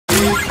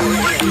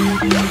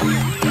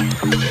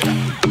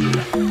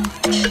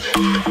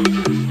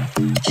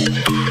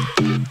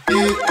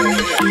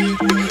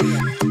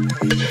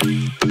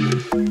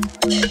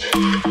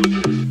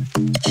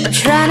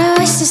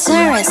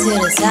rise to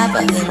the top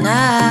of the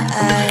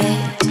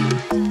night.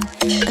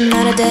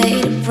 Another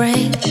day to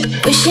bring,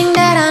 wishing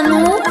that I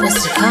knew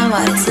what's to come,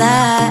 what it's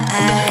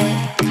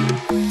like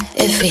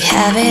if we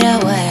have it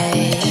our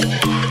way.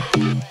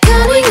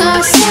 Counting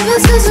our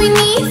sevens cause we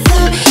need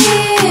them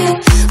here.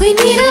 We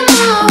need them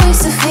always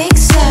to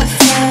fix our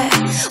fair.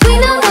 We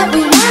know what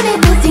we wanted,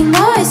 nothing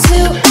more is to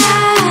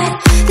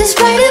add. This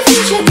brighter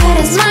future got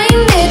us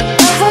minded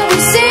of what we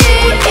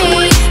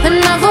see, but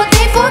not what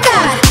they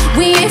forgot.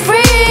 We ain't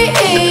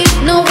free,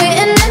 no, we're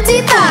an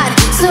empty thought.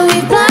 So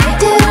we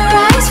blinded our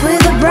eyes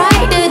with a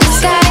brighter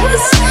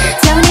disguise.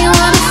 Tell me you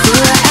wanna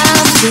feel what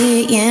I'm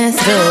seeing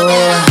through.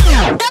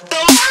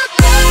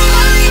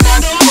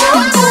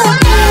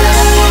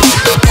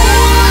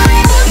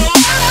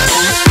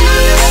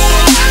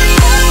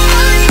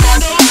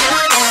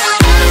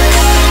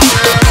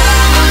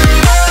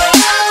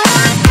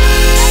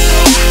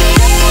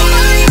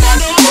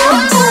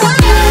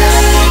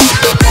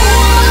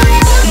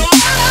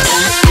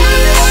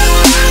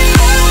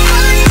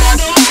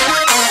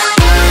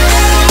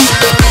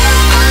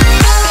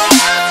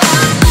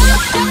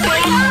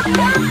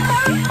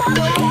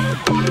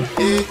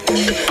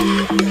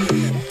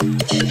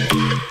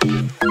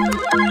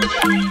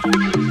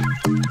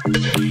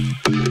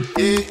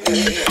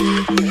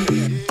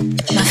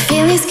 My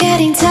feelings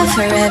getting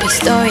tougher every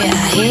story I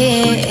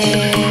hear.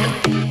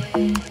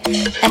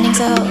 Ending's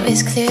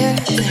always clear,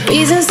 the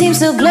reason seems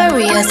so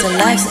blurry as the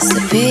lives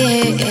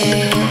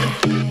disappear.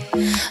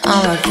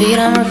 On repeat,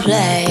 on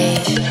replay.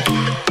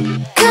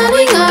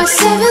 Counting our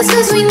sevens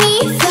cause we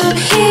need them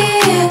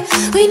here.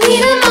 We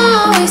need them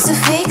always to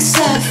feel